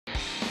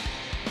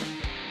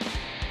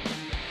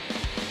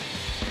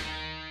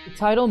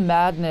title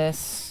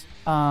Madness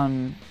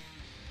for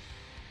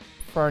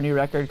our new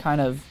record kind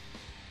of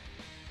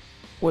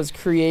was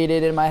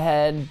created in my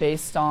head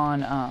based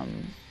on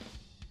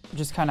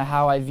just kind of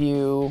how I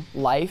view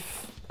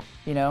life,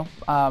 you know,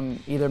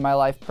 either my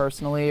life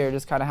personally or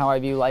just kind of how I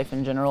view life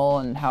in general,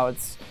 and how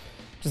it's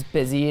just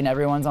busy and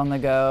everyone's on the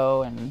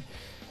go and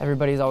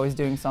everybody's always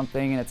doing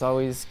something and it's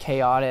always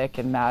chaotic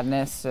and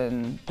madness,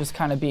 and just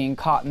kind of being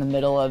caught in the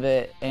middle of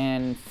it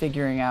and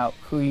figuring out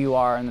who you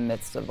are in the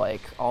midst of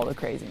like all the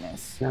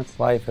craziness. That's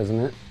life,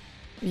 isn't it?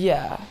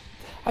 Yeah.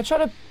 I try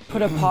to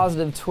put a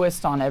positive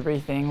twist on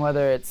everything,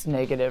 whether it's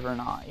negative or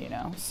not, you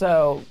know?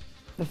 So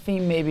the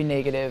theme may be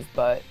negative,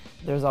 but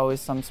there's always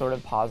some sort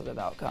of positive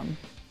outcome.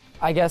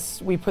 I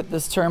guess we put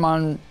this term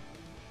on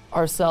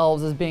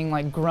ourselves as being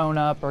like grown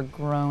up or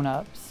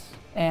grown-ups.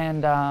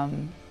 And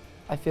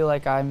I feel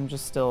like I'm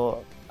just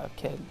still a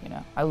kid, you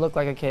know? I look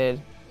like a kid,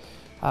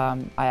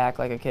 I act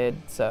like a kid.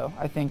 So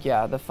I think,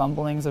 yeah, the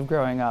fumblings of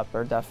growing up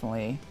are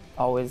definitely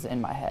always in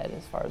my head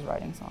as far as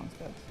writing songs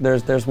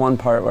goes. There's one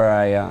part where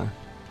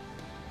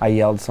I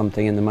yelled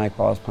something in the mic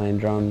while I was playing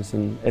drums,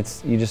 and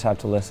you just have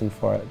to listen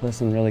for it.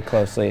 Listen really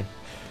closely.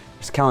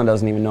 Because Kellin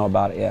doesn't even know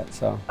about it yet,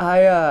 so.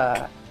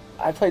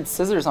 I played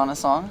scissors on a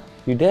song.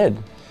 You did?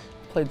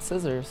 Played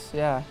scissors,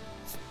 yeah.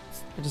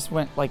 I just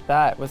went like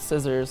that with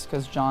scissors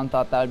because John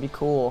thought that would be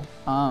cool.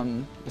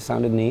 It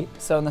sounded neat.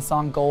 So in the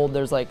song Gold,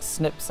 there's like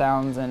snip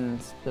sounds, and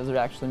those are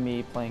actually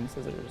me playing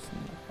scissors.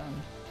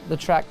 And, the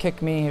track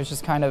Kick Me was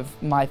just kind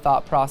of my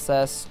thought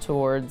process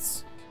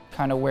towards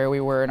kind of where we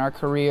were in our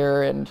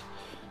career, and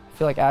I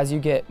feel like as you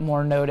get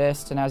more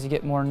noticed and as you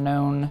get more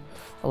known,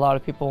 a lot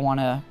of people want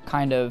to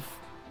kind of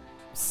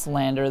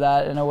slander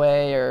that in a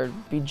way or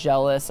be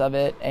jealous of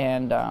it,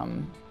 and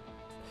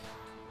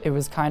it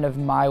was kind of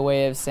my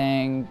way of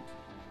saying,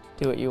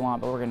 do what you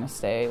want, but we're gonna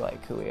stay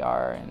like who we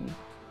are and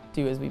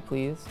do as we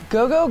please.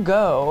 Go, Go,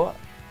 Go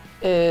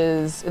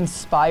is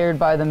inspired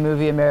by the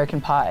movie American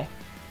Pie.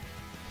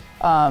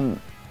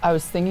 I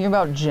was thinking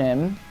about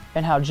Jim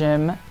and how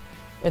Jim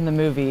in the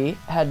movie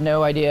had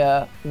no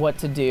idea what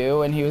to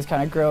do, and he was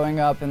kind of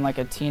growing up in like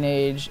a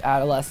teenage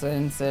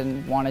adolescence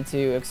and wanted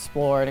to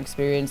explore and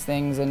experience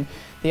things, and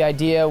the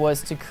idea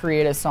was to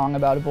create a song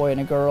about a boy and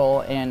a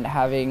girl and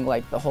having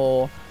like the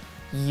whole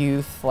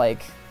youth,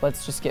 like,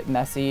 let's just get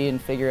messy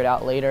and figure it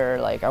out later.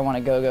 Like, I want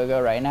to go, go,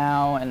 go right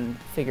now and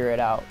figure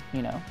it out,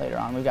 you know, later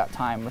on. We've got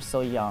time, we're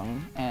still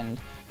young. And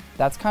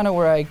that's kind of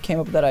where I came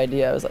up with that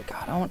idea. I was like,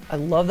 God, I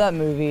love that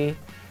movie.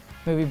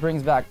 The movie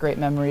brings back great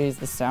memories.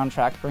 The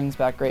soundtrack brings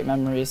back great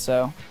memories.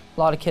 So a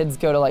lot of kids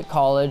go to like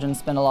college and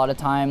spend a lot of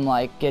time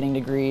like getting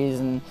degrees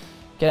and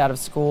get out of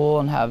school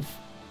and have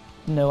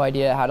no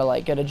idea how to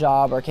like get a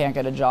job or can't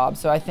get a job.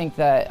 So I think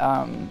that,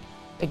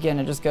 again,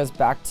 it just goes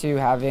back to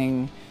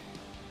having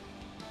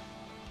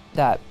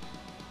that,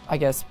 I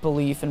guess,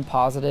 belief and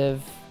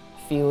positive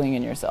feeling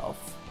in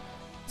yourself.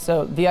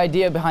 So the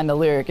idea behind the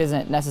lyric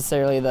isn't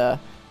necessarily the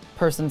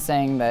person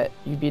saying that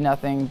you be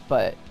nothing,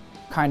 but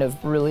kind of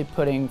really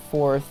putting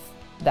forth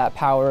that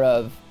power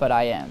of, but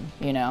I am,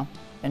 you know?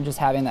 And just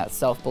having that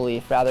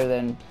self-belief rather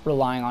than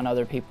relying on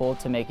other people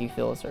to make you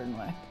feel a certain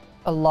way.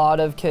 A lot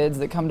of kids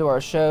that come to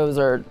our shows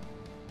are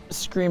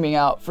screaming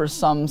out for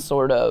some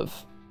sort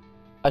of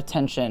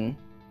attention,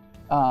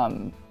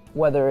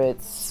 whether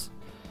it's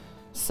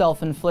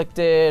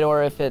self-inflicted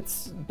or if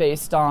it's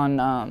based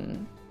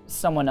on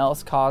someone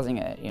else causing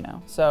it, you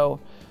know?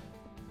 So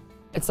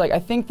it's like, I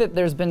think that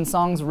there's been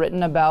songs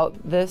written about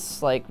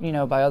this, like, you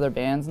know, by other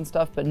bands and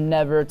stuff, but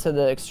never to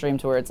the extreme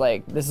to where it's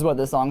like, this is what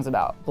this song's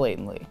about,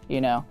 blatantly,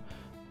 you know?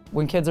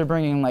 When kids are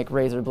bringing like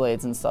razor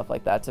blades and stuff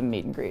like that to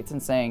meet and greets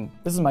and saying,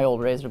 this is my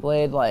old razor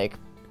blade, like,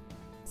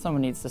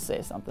 someone needs to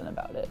say something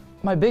about it.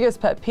 My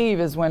biggest pet peeve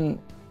is when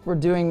we're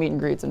doing meet and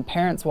greets and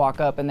parents walk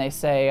up and they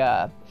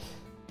say,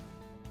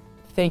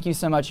 thank you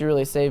so much, you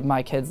really saved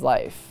my kid's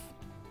life.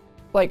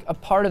 Like, a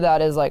part of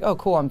that is like, oh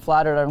cool, I'm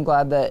flattered, I'm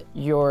glad that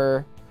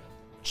your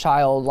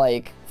child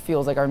like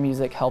feels like our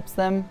music helps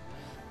them.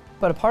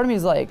 But a part of me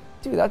is like,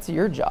 dude, that's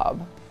your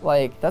job.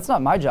 Like, that's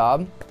not my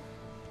job.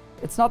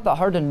 It's not that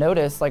hard to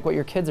notice like what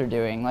your kids are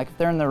doing. Like, if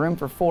they're in the room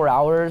for 4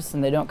 hours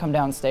and they don't come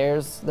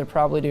downstairs, they're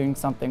probably doing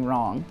something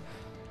wrong,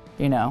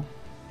 you know?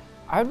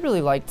 I'd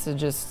really like to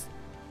just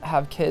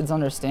have kids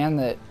understand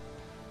that,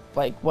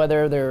 like,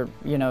 whether they're,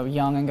 you know,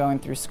 young and going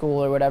through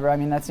school or whatever. I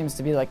mean, that seems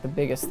to be like the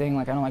biggest thing.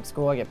 Like, I don't like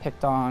school, I get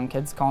picked on,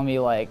 kids call me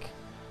like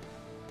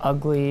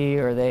ugly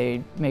or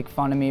they make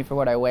fun of me for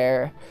what I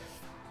wear.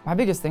 My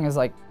biggest thing is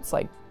like, it's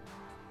like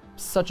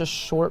such a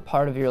short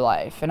part of your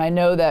life. And I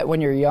know that when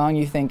you're young,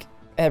 you think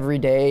every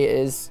day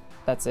is,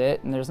 that's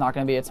it, and there's not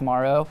gonna be a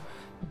tomorrow.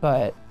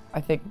 But I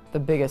think the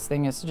biggest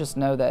thing is to just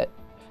know that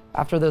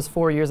after those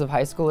 4 years of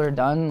high school are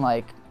done,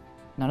 like,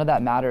 none of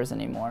that matters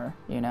anymore,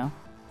 you know?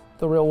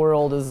 The real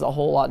world is a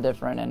whole lot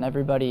different and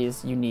everybody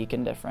is unique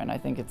and different. I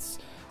think it's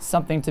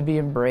something to be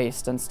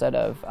embraced instead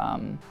of,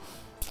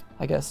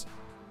 I guess,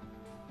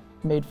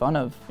 made fun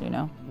of, you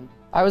know?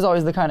 I was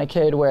always the kind of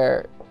kid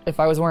where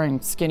if I was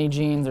wearing skinny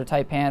jeans or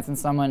tight pants and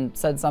someone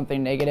said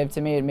something negative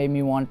to me, it made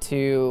me want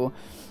to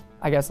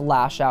I guess,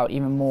 lash out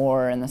even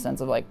more in the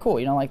sense of like, cool,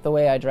 you don't like the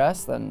way I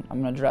dress, then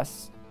I'm gonna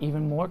dress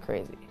even more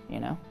crazy, you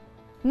know?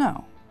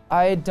 No,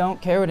 I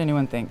don't care what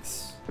anyone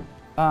thinks.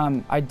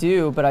 I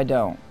do, but I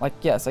don't. Like,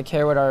 yes, I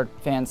care what our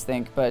fans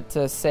think, but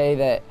to say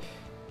that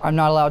I'm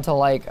not allowed to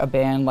like a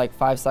band like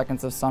 5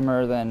 Seconds of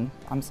Summer, then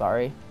I'm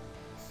sorry.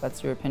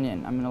 That's your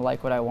opinion. I'm gonna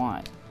like what I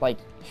want. Like,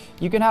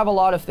 you can have a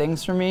lot of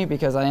things from me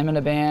because I am in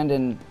a band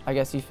and I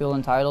guess you feel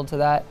entitled to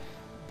that,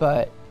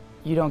 but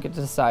you don't get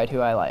to decide who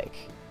I like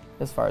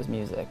as far as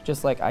music.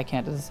 Just like I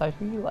can't decide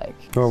who you like.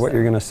 Or what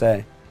you're gonna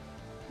say.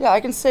 Yeah,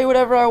 I can say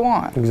whatever I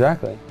want.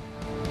 Exactly.